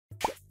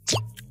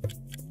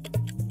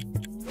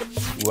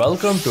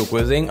Welcome to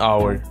Quizzing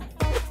Hour.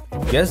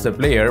 Guess the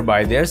player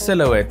by their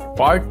silhouette,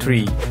 Part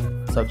 3.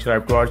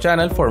 Subscribe to our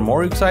channel for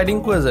more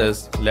exciting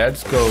quizzes.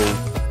 Let's go.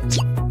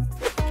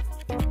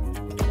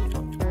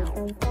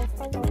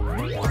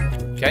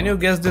 Can you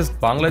guess this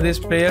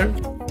Bangladesh player?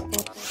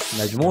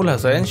 Najmul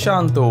Hussain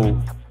Shanto.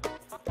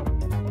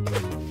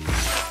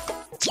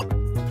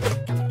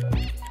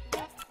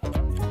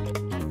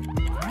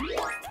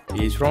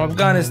 He's from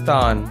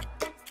Afghanistan.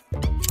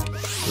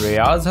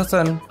 Riyaz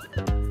Hassan.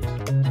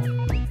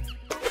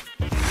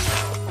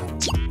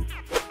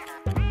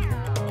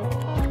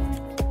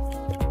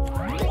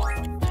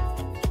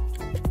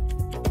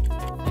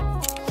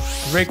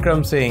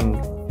 Vikram Singh.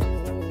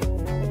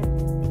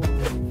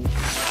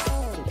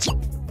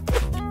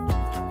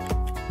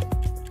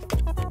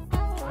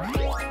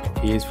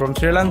 He is from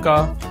Sri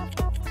Lanka.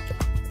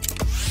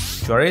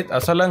 Charit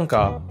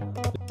Asalanka.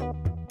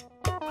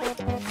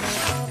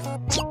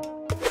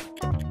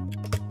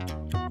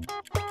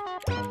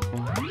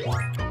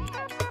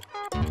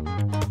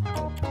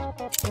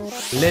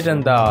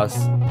 Litan Das.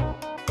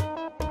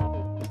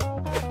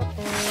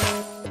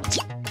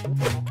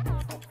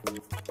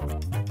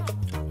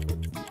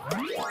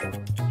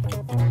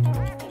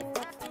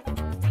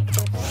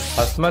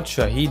 Asmat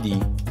Shahidi.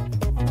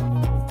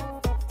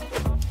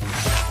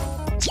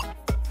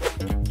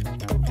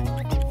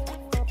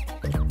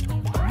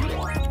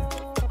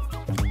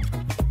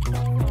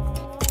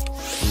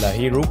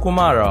 Lahiru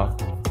Kumara.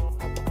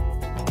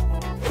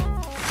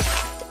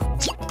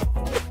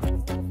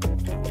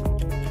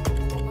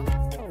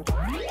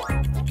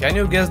 Can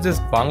you guess this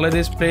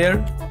Bangladesh player?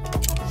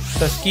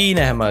 Taskeen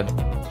Ahmed.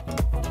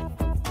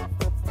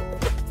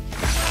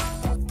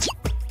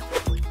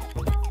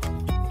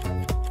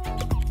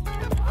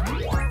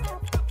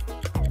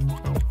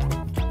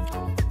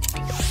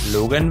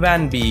 Logan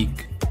Van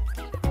Beek.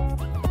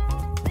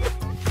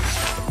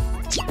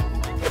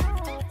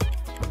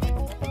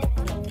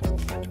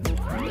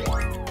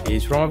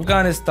 He's from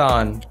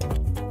Afghanistan.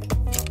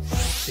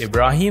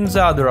 Ibrahim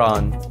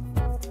Zadran.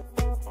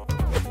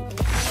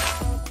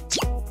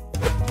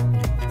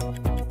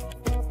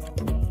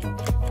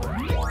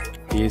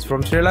 He is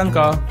from Sri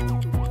Lanka.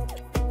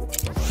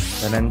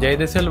 Dhananjay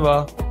De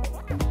Silva.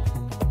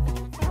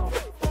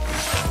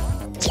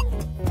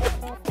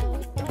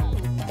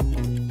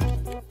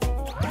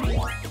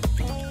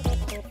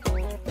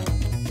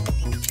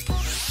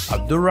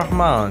 Abdul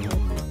Rahman.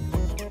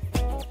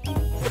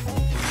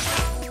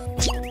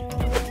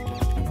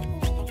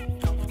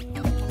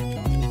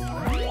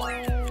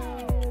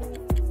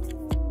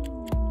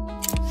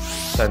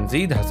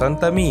 Tanzeed Hassan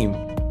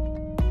Tamim.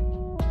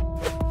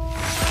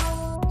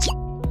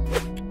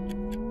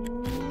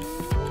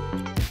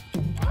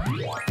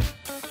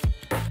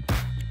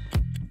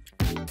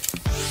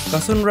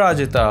 Kasun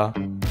Rajita.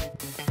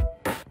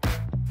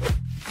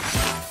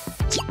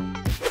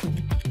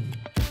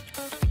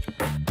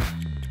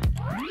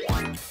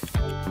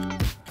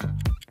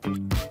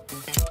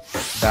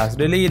 Das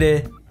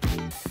Delide.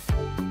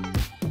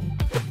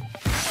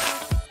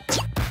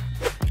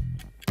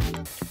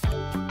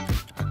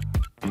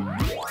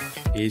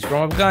 He's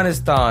from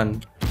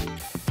Afghanistan.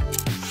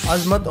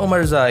 Azmat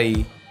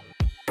Omarzai.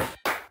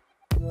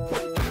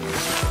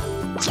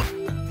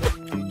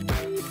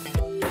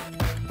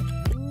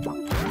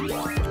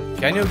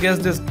 Can you guess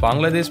this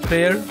Bangladesh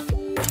player?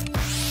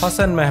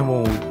 Hassan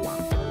Mahmood.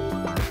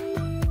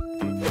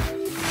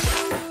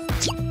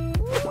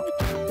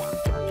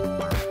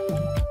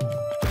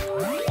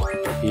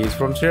 He is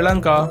from Sri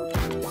Lanka.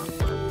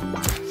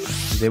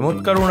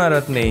 Dimut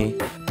Karunaratne.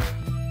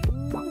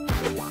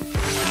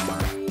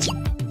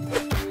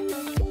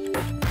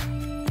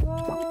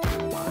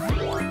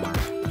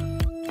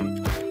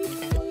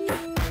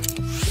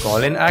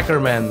 Colin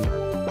Ackerman.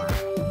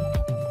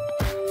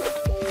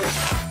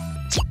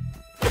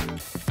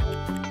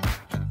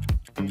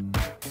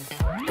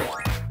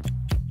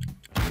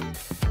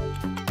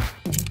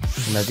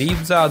 Nadeeb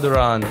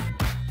Zaduran.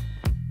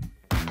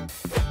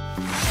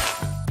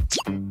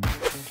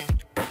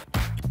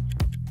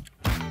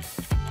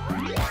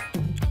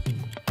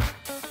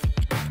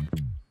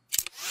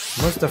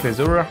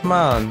 Mustafizur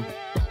Rahman.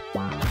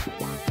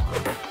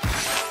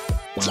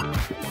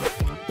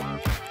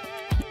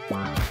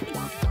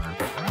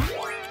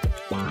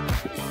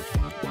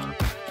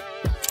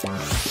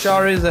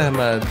 Shariz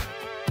Ahmed.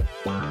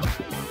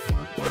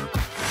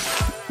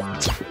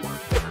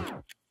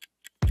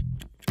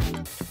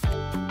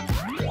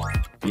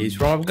 He's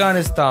from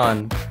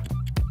Afghanistan.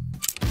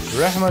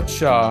 Rahmat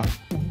Shah.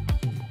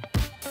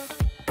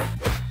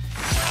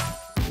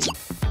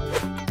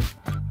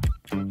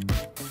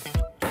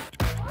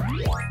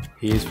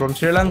 He is from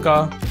Sri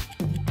Lanka.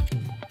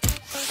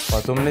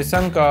 Patum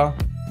Nisanka.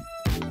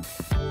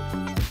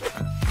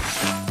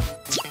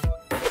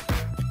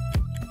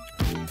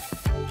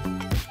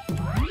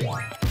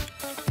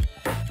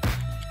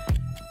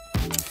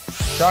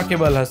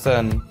 Shakib Al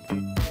Hassan.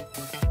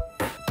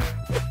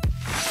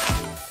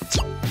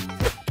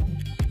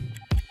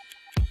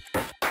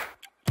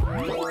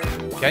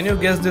 Can you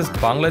guess this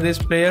Bangladesh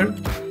player?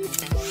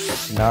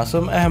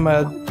 Nasum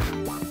Ahmed,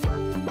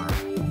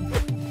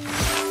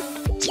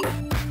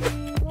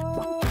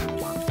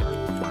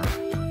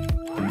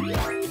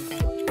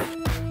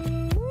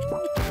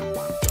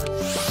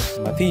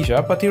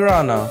 Matisha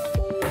Patirana,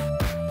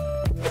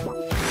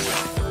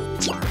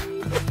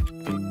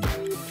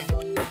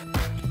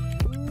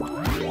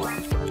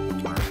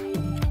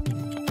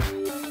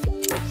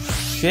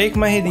 Sheikh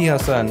Mahdi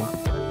Hassan,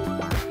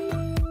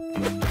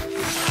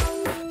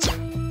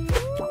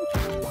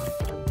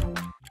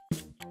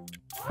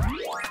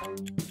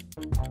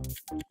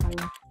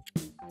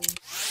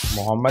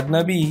 Muhammad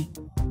Nabi,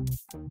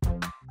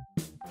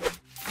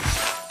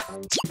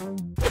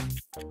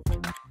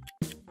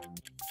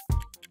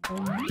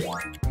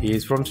 he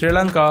is from Sri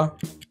Lanka.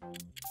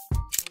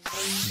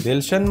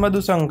 Dilshan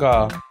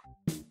Madhusanka,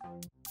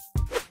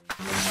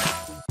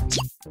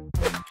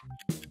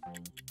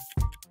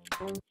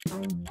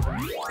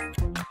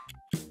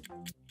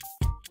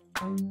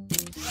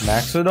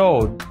 Max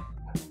Udaud,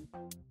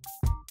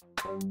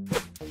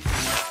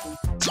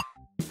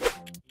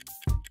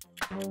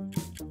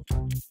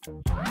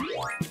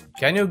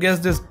 can you guess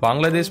this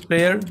Bangladesh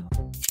player?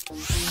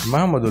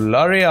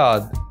 Mahmudullah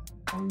Riyad,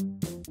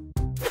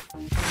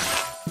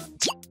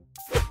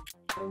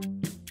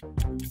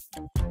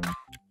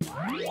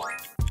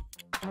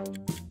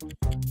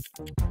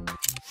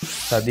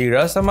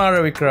 Sadira Samara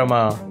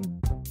Vikrama,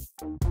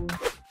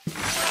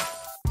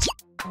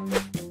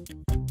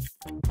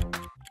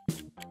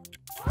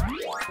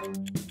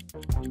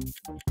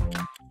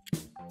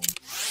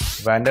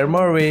 Vander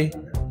Merwe,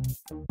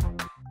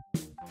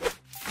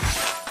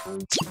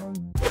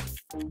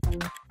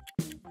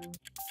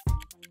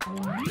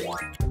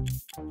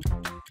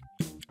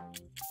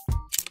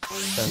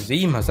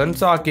 Tanzeem Hassan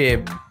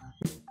Saqib,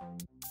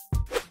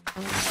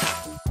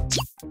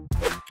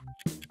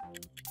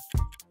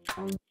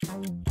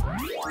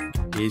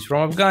 he is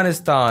from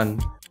Afghanistan.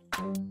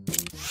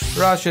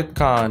 Rashid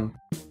Khan,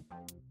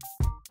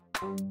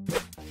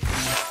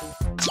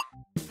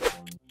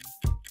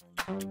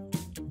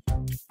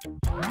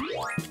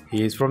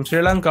 he is from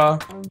Sri Lanka.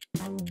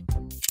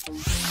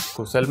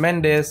 Kusal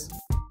Mendes,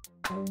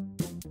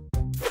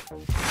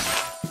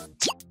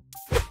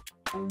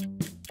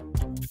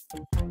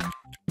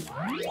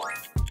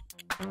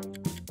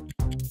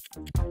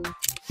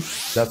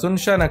 Dasun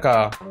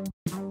Shanaka,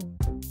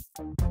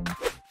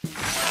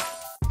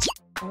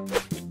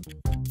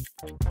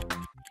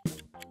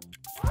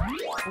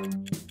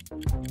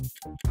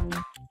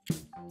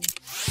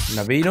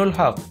 Nabeenul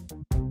Haq,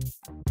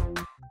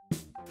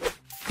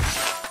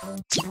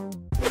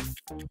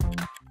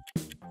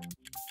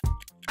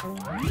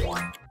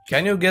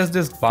 can you guess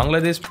this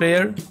Bangladesh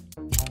player?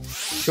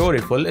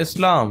 Shoriful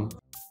Islam,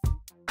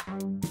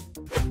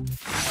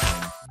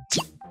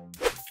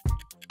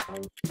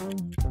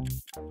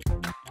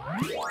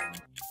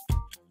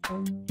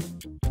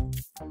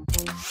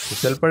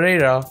 Kusal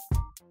Pereira,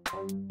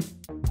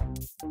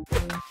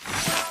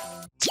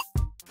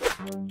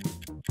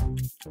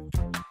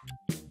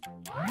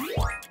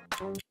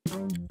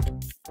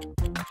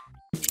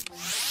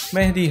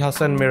 Mehdi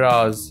Hassan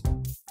Miraz,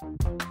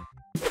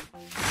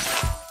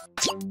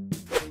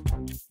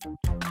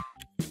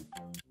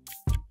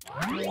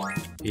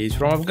 he is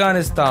from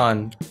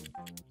Afghanistan.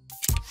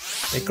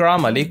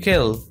 Ikram Ali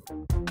Kil,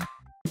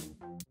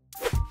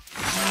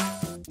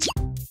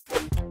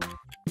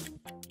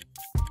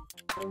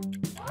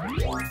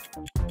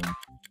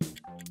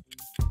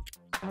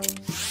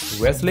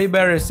 Wesley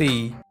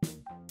Barresi,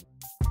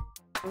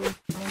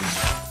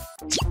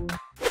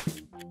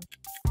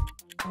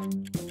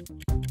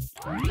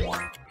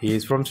 he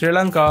is from Sri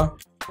Lanka.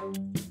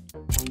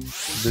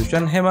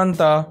 Dushan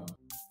Hemanta,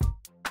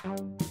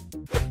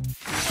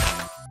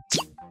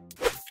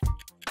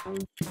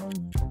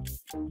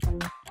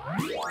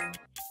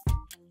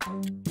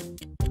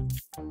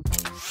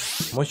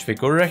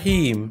 Mushfiqur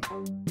Rahim,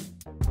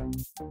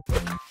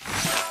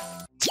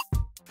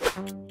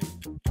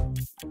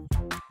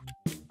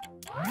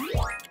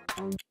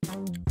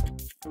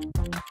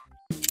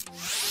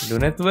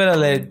 Luneth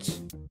Village,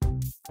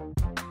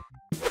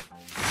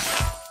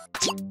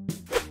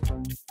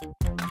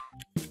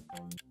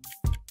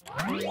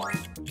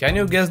 can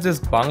you guess this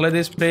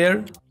Bangladesh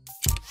player?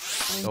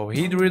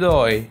 Tawheed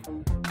Ridoy,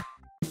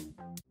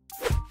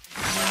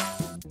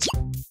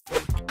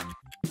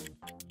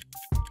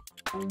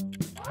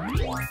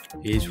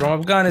 he is from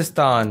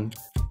Afghanistan.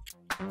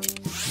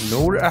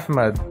 Noor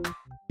Ahmed,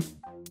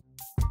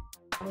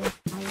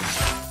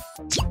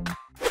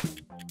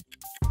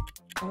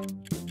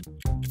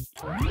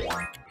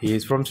 he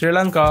is from Sri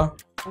Lanka.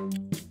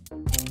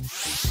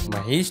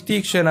 Mahesh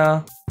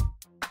Tikshana,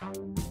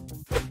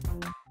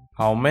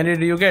 how many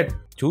did you get?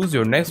 Choose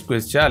your next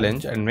quiz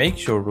challenge and make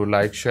sure to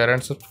like, share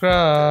and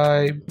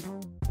subscribe.